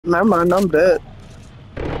Never mind, I'm dead.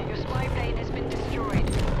 Your spy plane has been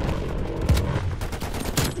destroyed.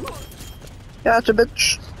 Gotcha,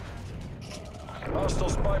 bitch. Hostile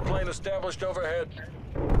spy plane established overhead.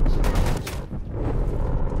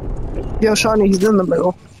 Yo, Shawnee, he's in the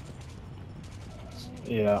middle.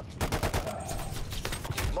 Yeah.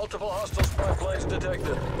 Multiple hostile spy planes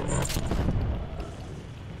detected.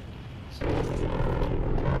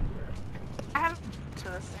 I have to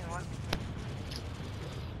the same one.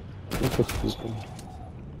 Multiple hostile spy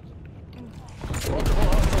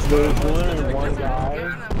There's planes literally detected. one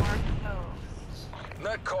guy.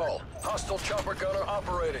 Net call. Hostile chopper gunner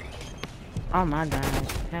operating. Oh my god.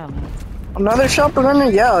 Hell no. Another shopper gunner?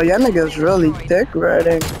 Yo, y'all niggas really dick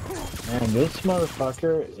riding. Man, this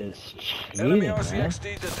motherfucker is Enemy cheating, man.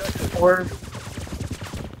 RCXD detected. Or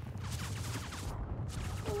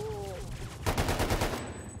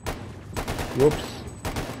Whoops.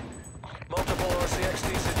 Multiple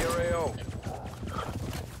RCXDs in your AO.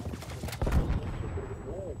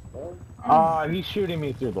 Ah, he's shooting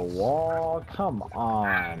me through the wall. Come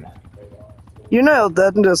on. you know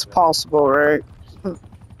that is possible, right?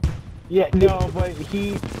 Yeah, no, but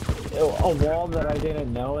a wall that I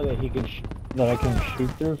didn't know that he could that I can shoot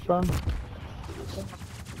through from.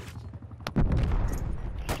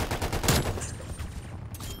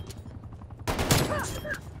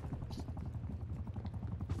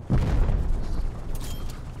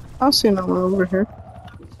 I don't see no one over here.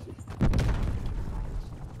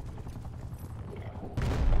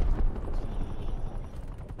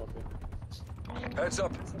 Heads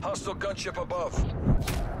up. Hostile gunship above.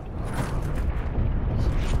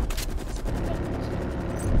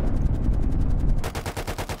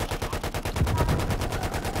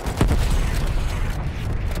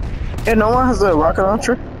 Yeah, no one has a rocket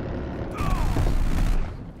launcher.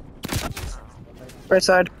 Right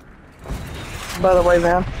side. By the way,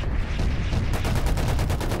 man.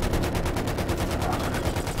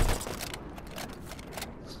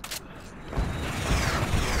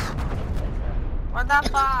 What the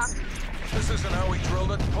fuck? This isn't how we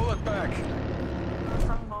drilled it. Pull it back. That's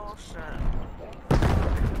some bullshit.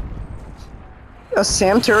 A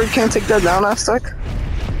Sam turret can't take that down, Aztec.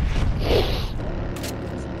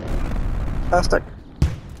 Aztec.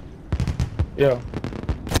 Yeah.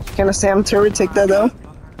 Can a Sam turret take that down?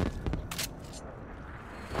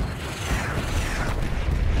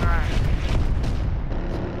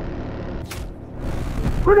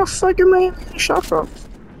 Where the fuck am I shot from?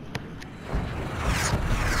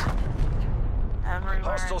 Everywhere.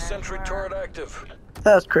 Hostile and sentry everywhere. turret active.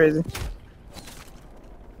 That's crazy.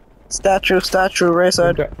 Statue, right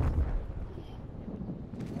side. Okay.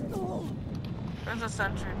 There's a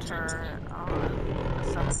sentry turret on the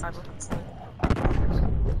south side of the fleet.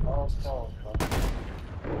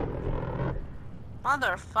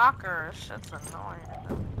 Motherfucker, shit's annoying.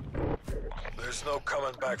 There's no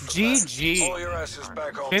coming back from GG. that. Pull your asses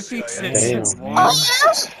back home, 56 CIA. and Damn. 1.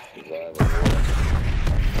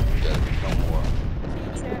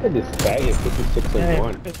 Look at this faggot, 56 and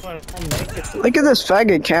 1. Look at this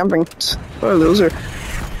faggot camping. What a loser.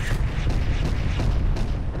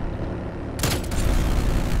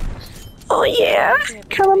 Oh yeah,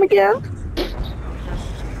 kill him again.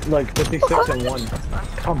 Like 56 and 1.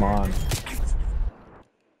 Come on.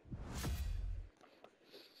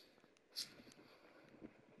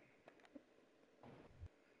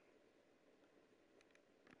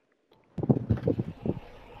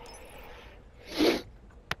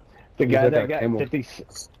 The guy that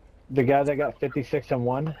got 56 and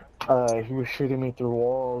 1, he was shooting me through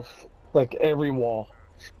walls, like every wall.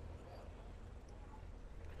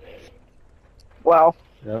 Wow.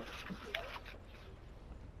 Yep.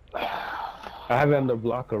 I have it on the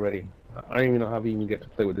block already. I don't even know how we even get to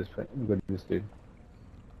play with this dude.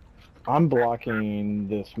 I'm blocking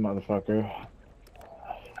this motherfucker.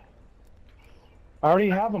 I already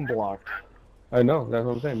have him blocked. I know, that's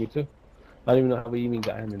what I'm saying, me too. I don't even know how we even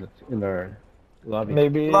got him in our lobby.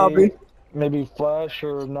 Maybe Flash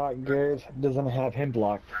or Not Good doesn't have him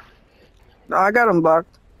blocked. No, I got him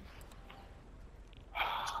blocked.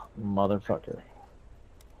 Motherfucker.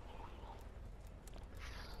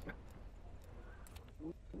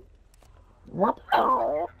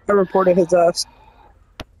 I reported his ass.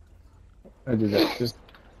 I did that too.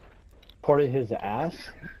 Ported his ass?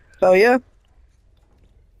 Oh yeah.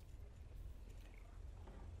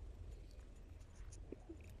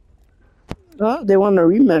 Oh, they want a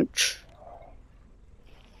rematch.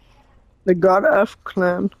 The God F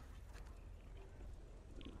clan.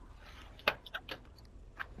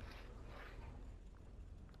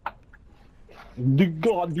 The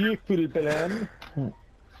God Plan.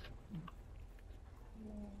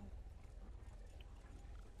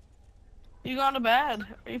 You going to bed?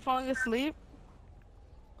 Are you falling asleep?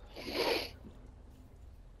 You're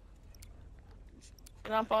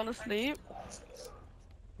not falling asleep? I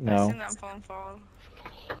No. seen that phone fall.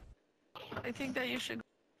 I think that you should.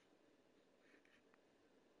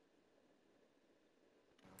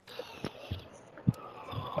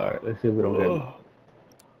 Alright, let's see if we don't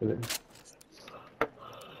get it.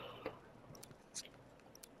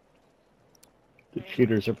 The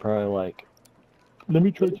cheaters are probably like, let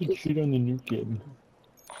me try to cheat on the new game.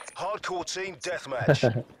 Hardcore team deathmatch.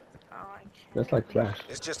 Oh, I can't. That's like Flash.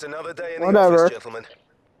 It's just another day in the Whatever. office, gentlemen.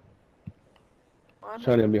 What?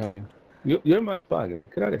 Shiny, I'm behind. You're in my pocket.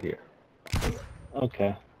 Get out of here.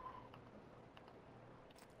 Okay.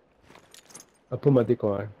 I put my dick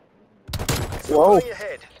on. Whoa. Going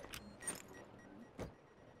ahead.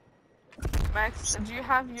 Max, do you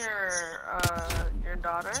have your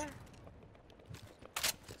daughter?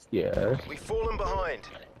 Yes. We've fallen behind.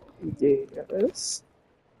 Yes.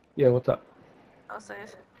 Yeah, what's up? I'll say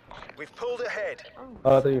it. We've pulled ahead.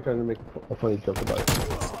 Oh, I thought you were trying to make a funny joke about it.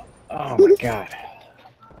 Oh my god.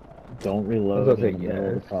 Don't reload I was gonna in the say middle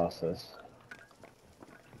of the yes. process.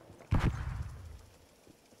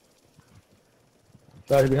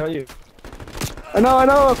 Guys, behind you. I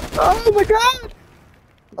know. Oh my god.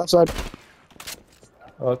 Outside.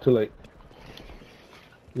 Oh, too late.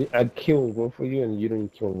 I'd kill one for you and you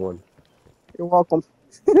didn't kill one. You're welcome.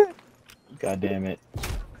 God damn it.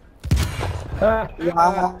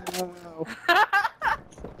 Wow.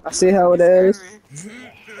 I see how it is.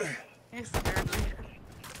 You scared me.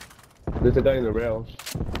 There's a guy in the rails.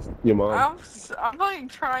 Your mom. I'm like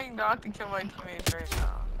trying not to kill my teammates right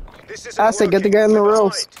now. This isn't I say get the working. guy in the We're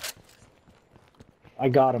rails. behind. I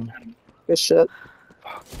got him. Good shit.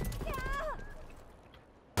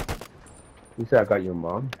 You said I got your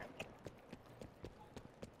mom?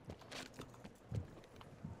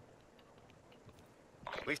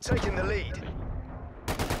 We've taken the lead.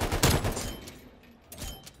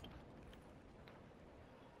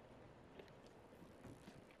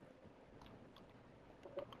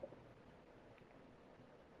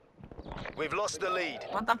 We've lost the lead.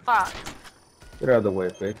 What the fuck? Get out of the way,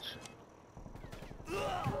 bitch.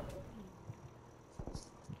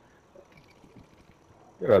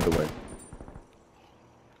 Get out of the way.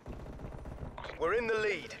 We're in the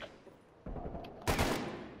lead.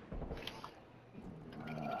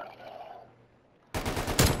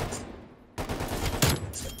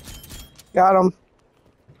 Got him.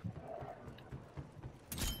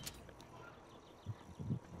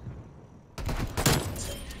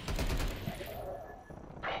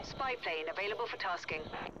 Spy plane available for tasking.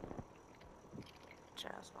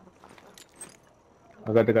 Jazz, motherfucker.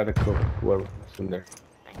 I got the guy to kill whoever's in there.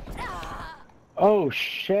 Oh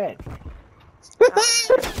shit.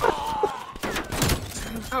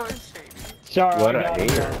 Oh, it's shady. Sorry. What I a got him.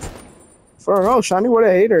 hater. For real, Shiny, what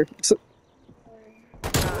a hater.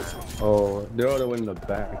 Oh, they're all the way in the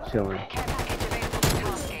back chilling. Care package available for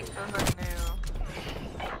tasking. Those are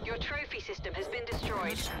new. Your trophy system has been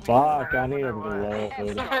destroyed. Fuck, I need a What? reload.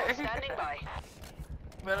 Standing by.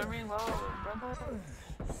 Better reload, brother.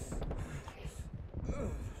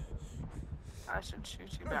 I should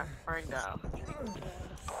shoot you back right now.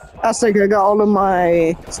 I think I got all of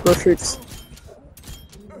my score streaks.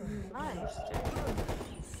 Nice, dude.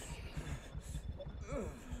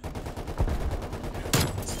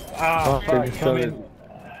 Ah, fuck, they come in.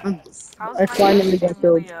 How's I my finally got bestie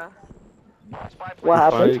killed. Amelia? What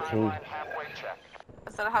happened? Finally killed.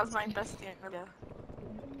 I said, how's my bestie Amelia?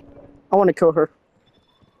 I want to kill her.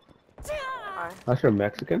 Why? That's your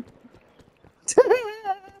Mexican?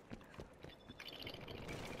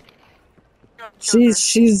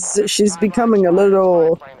 she's becoming a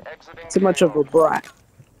little too much of a brat.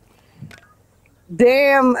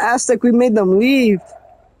 Damn, Aztec, we made them leave.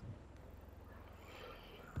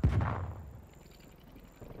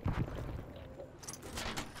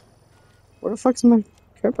 Where the fuck's my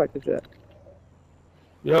care package at?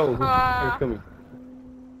 Yo, who's coming?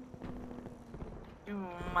 You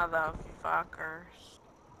motherfuckers.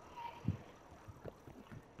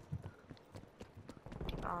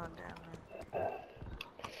 Oh, damn it.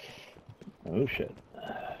 Oh shit.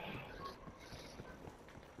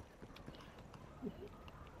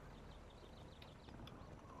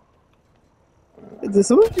 Did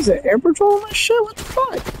someone use an air patrol on my shit? What the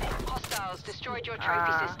fuck? Hostiles destroyed your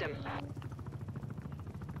trophy system.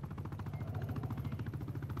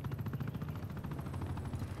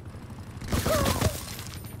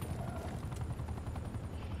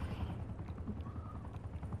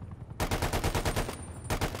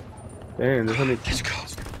 Damn, there's only... Let's go.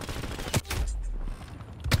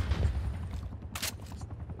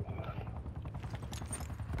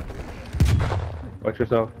 Watch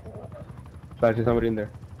yourself. Flashing somebody in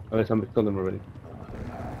there. Unless somebody killed them already.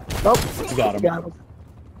 Nope. You got him. Got him.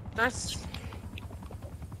 There's.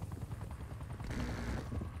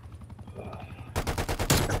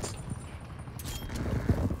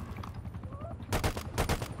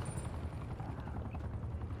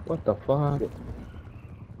 What the fuck?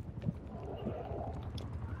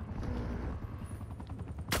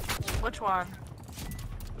 Which one?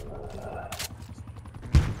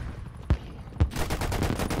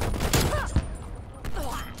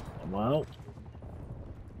 Well.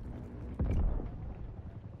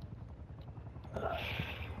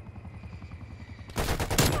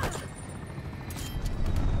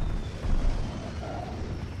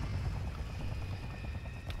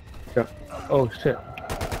 Yeah. Oh shit.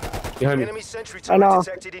 Behind me. Enemy sentry I know. turret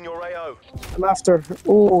detected in your AO. I'm after her.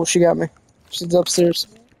 Oh, she got me. She's upstairs.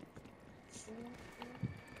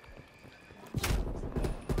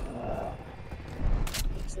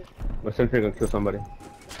 My sentry gonna kill somebody.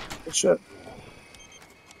 Good shit.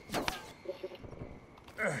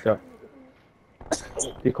 Yeah.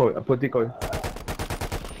 Decoy. I put decoy.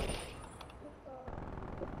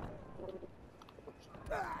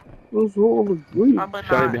 What's wrong with me? Probably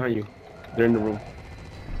Shiny not. behind you. They're in the room.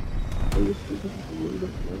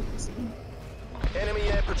 Enemy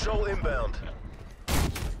air patrol inbound.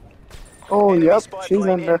 Oh, Enemy yep. spy She's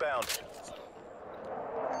plane in there. inbound.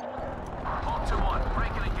 Hawk 2-1,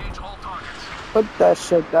 break and engage all targets. Put that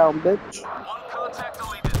shit down, bitch. One contact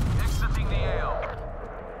deleted. Exiting the AO.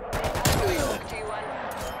 2-1.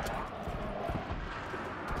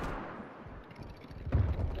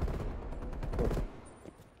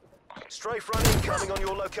 Strafe run incoming on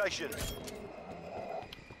your location.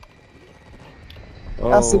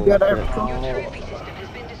 That's a Oh, good shit. air. Your trophy system has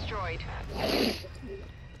been destroyed.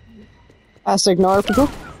 That's ignore patrol.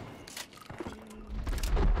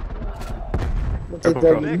 What's it Careful,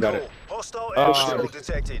 then? bro. Got it. Hostile air Oh, patrol shit.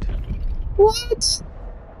 detected. What?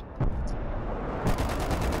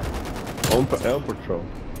 Home for L patrol.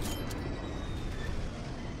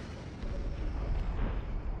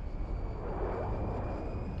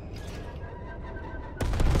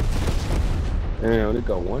 And I only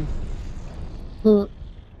got one. Hmm.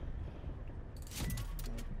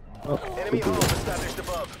 Oh, Enemy hull established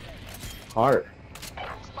above. heart.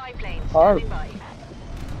 Spy plane Oh. standing by.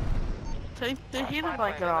 Take the heater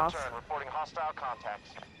blanket off. Reporting hostile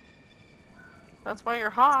contacts. That's why you're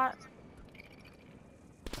hot.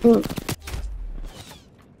 Hmm.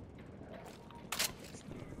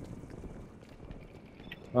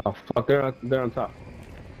 Oh fuck, they're on top.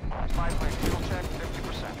 Spy plane fuel check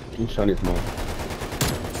 50%. You Shawnee's mom.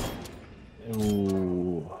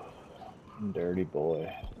 Ooh. Dirty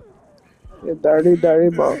boy. You dirty,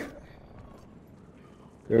 dirty boy.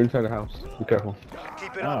 They're inside the house. Be careful.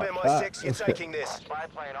 Keep it up, Oh, MI6. You're fuck. taking this. Spy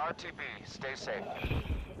plane RTB. Stay safe.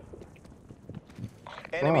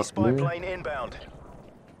 Enemy Fuck, spy man. plane inbound.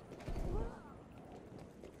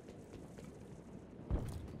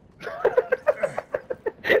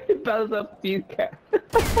 It bounced up these cat.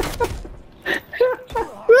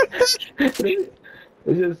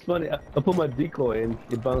 It's just funny. I put my decoy in,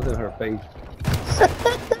 it bounced in her face.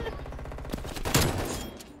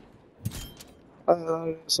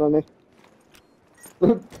 Sonny.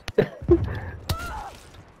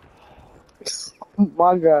 Oh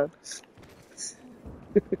my god.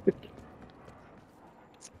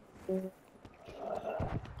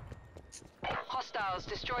 Hostiles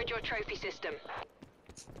destroyed your trophy system.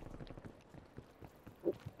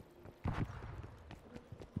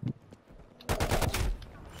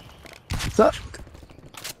 Suck.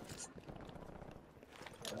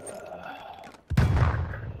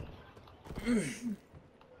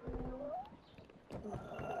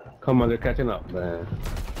 Come on, they're catching up, man.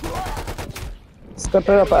 Step it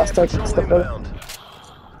up, Enemy air Aztec. patrol Step it up. inbound.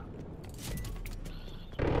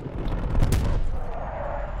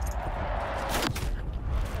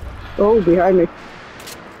 Oh, behind me.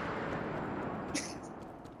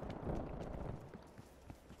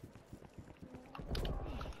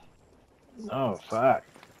 Oh, fuck.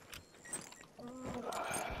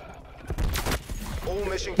 All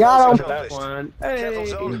mission Got goals him. That accomplished. one. Careful Hey.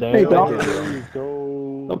 zone. There Hey, you dog.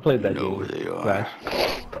 go. Don't play that game. Flash.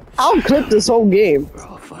 I'll clip this whole game.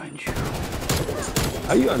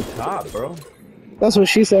 How you on top, bro? That's what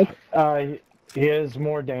she said. He has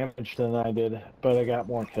more damage than I did, but I got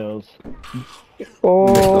more kills.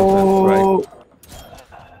 Oh.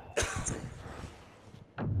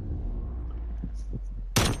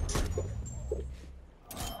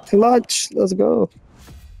 Clutch. Let's go.